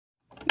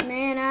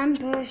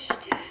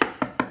ambushed.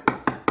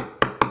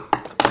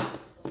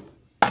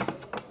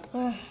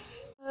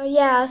 Oh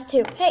yeah, us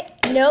too. Hey,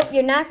 nope,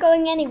 you're not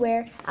going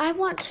anywhere. I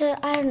want to,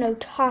 I don't know,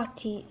 talk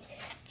to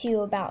you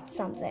about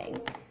something.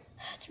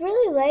 It's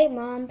really late,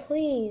 Mom,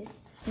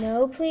 please.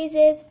 No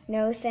pleases,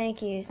 no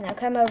thank yous. Now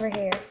come over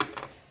here.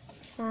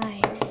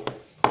 Fine.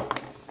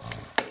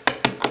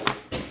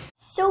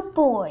 So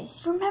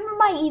boys, remember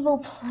my evil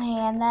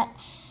plan that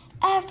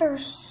ever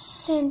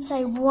since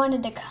I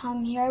wanted to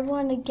come here, I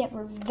wanted to get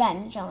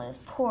revenge on those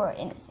poor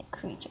innocent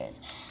creatures.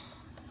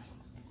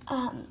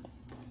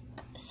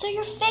 So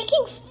you're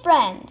faking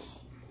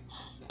friends,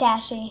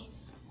 Dashy.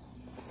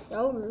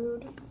 So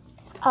rude.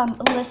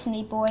 Listen to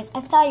me, boys.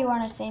 I thought you were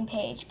on the same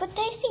page, but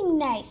they seem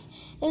nice.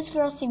 Those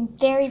girls seem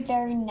very,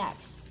 very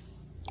nice.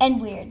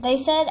 And weird. They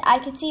said I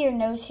could see your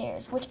nose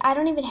hairs, which I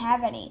don't even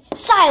have any.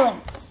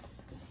 Silence!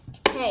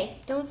 Hey,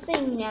 don't say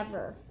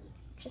never.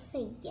 Just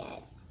say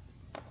yet.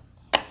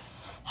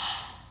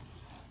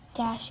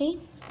 Dashy,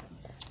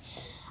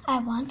 I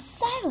want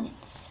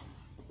silence.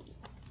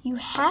 You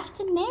have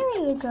to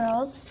marry the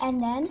girls,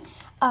 and then,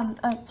 then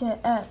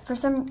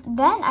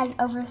I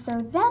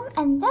overthrow them,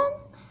 and then,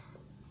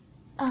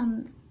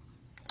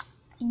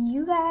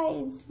 you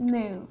guys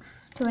move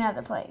to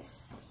another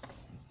place.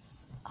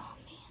 Oh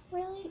man,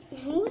 really?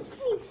 Who wants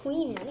to be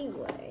queen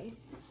anyway?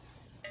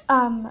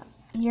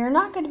 You're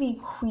not going to be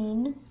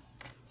queen.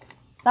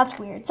 That's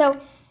weird. So,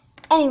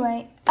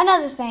 anyway,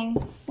 another thing.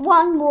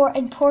 One more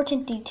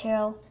important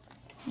detail.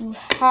 You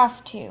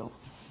have to.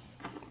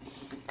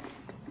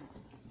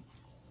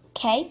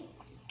 Okay?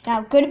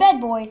 Now, go to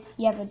bed, boys.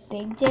 You have a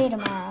big day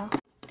tomorrow.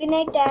 Good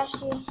night,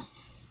 Dashy.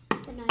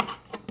 Good night.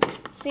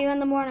 See you in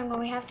the morning when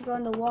we have to go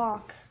on the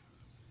walk.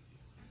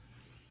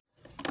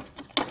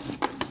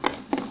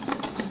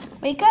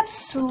 Wake up,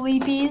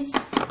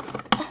 sleepies.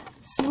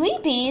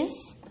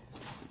 Sleepies?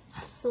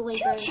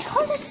 Sleepers. Dude, she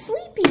called us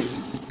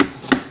sleepies.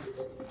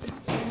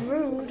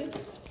 Rude.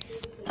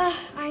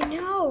 I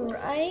know,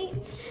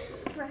 right?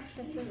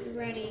 Breakfast is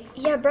ready.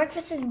 Yeah,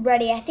 breakfast is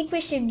ready. I think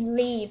we should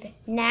leave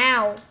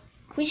now.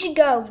 We should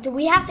go.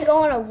 We have to go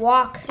on a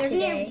walk They're today.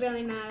 gonna get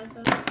really mad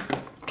at us.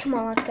 Come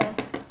on, let's go.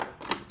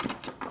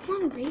 Come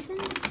on, Raven.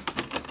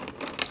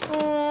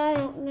 I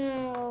don't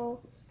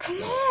know.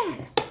 Come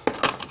on.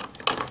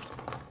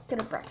 Go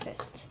to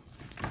breakfast.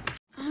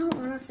 I don't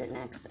want to sit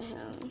next to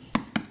him.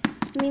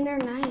 I mean, they're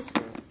nice,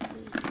 but...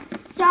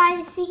 Sorry,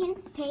 the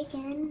seat's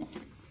taken.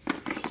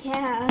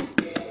 Yeah.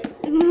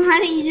 Why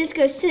don't you just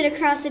go sit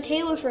across the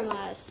table from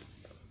us?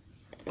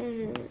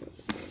 Okay,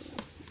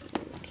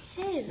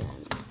 then.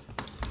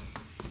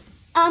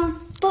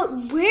 But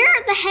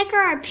where the heck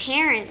are our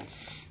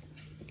parents?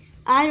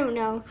 I don't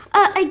know.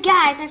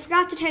 Guys, I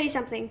forgot to tell you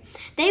something.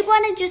 They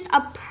wanted just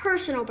a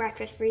personal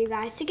breakfast for you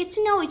guys to get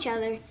to know each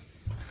other.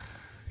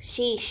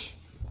 Sheesh.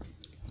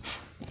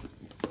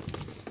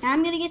 Now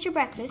I'm gonna get your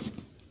breakfast.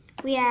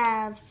 We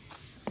have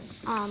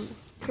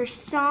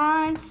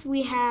croissants.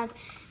 We have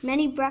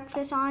many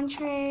breakfast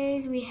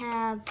entrees. We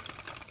have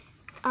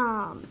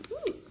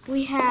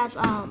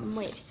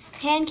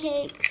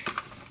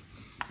pancakes.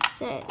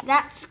 So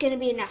that's gonna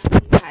be enough for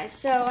you guys.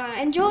 So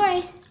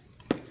enjoy.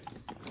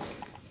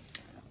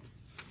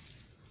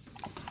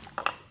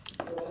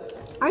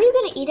 Are you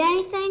gonna eat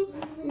anything?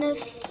 No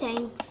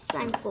thanks,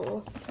 I'm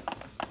full.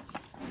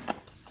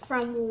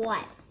 From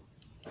what?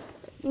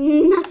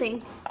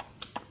 Nothing.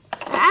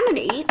 I'm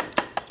gonna eat.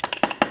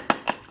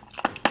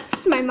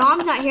 Since my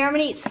mom's not here, I'm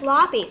gonna eat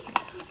sloppy.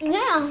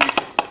 No.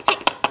 Hey,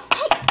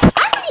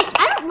 I'm gonna eat.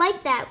 I don't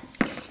like that.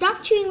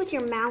 Stop chewing with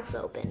your mouth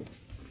open.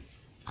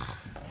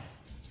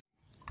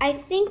 I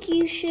think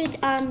you should,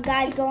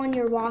 guys, go on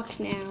your walk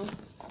now.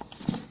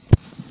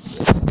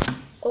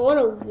 On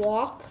a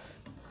walk?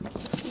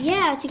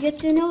 Yeah, to get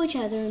to know each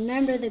other.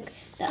 Remember the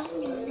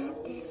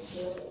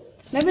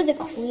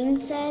queen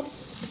said?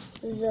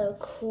 The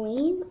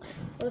queen?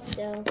 Let's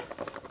go.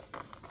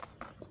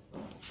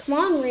 Come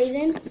on,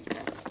 Raven.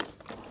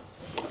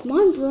 Come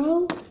on,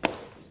 bro.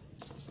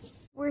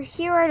 We're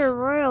here at a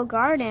royal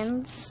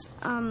gardens.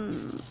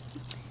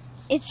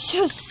 It's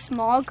a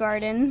small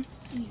garden.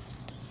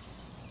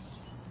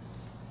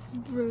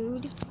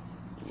 Rude.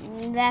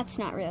 That's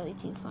not really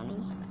too funny.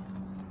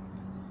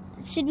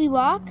 Should we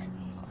walk?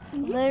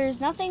 There's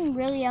nothing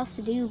really else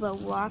to do but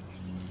walk.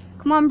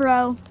 Come on,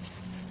 bro.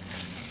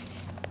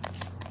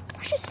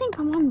 We're just saying,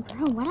 come on,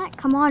 bro. Why not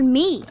come on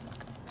me?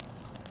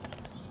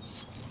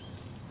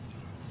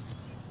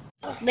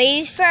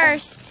 Ladies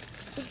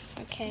first.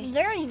 Okay. It's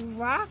very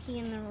rocky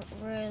in the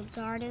royal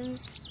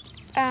gardens.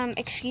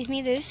 Excuse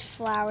me, there's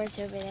flowers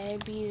over there. They're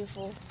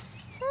beautiful.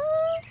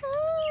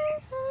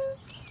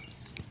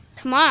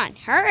 Come on,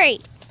 hurry.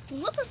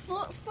 Look, a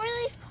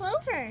four-leaf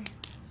clover.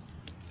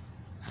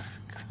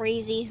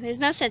 Crazy. There's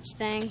no such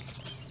thing.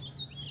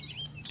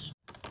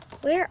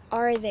 Where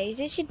are they?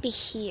 They should be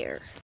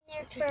here.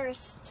 There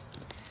first.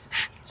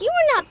 You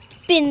were not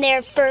been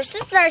there first.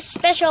 This is our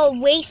special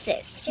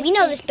oasis. We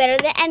know this better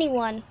than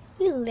anyone.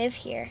 We live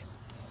here.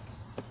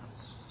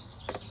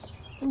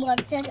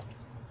 What does...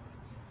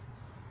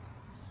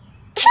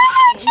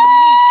 Just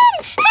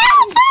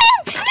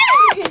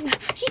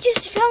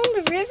down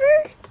the river?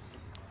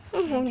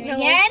 Oh,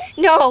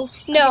 no.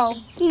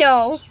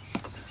 No.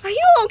 Are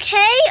you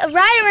okay?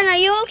 Ryder, are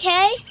you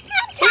okay?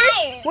 I'm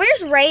tired.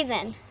 Where's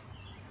Raven?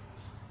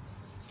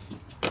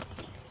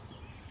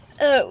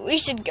 We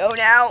should go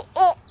now.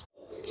 Oh.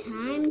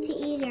 Time to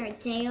eat our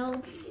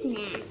day-old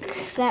snack.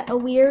 That a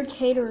weird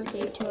caterer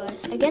gave to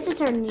us. I guess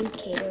it's our new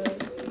caterer.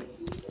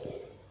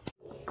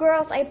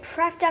 Girls, I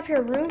prepped up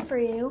your room for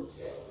you.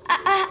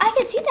 I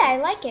can see that. I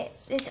like it.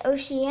 It's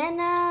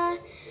Oceana.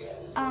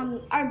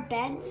 Our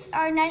beds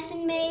are nice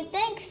and made.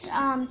 Thanks.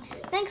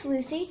 Thanks,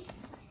 Lucy.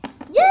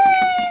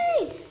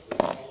 Yay!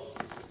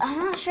 I'm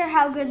not sure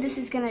how good this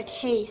is gonna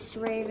taste,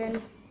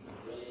 Raven.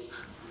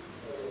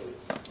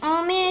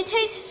 I mean, it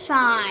tastes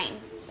fine.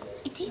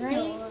 It tastes Right?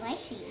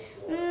 delicious.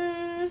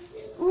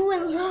 Ooh,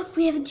 and look,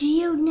 we have a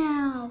geode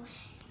now.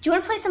 Do you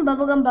want to play some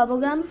bubblegum?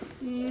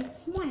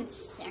 1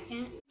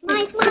 second.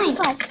 Mine's mine.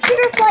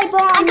 Sugar fly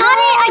bomb.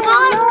 I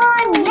got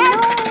one. No.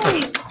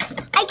 Yes.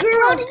 I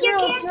exploded your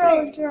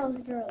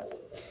character. Girls.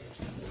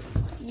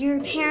 Your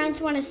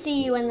parents want to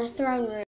see you in the throne room.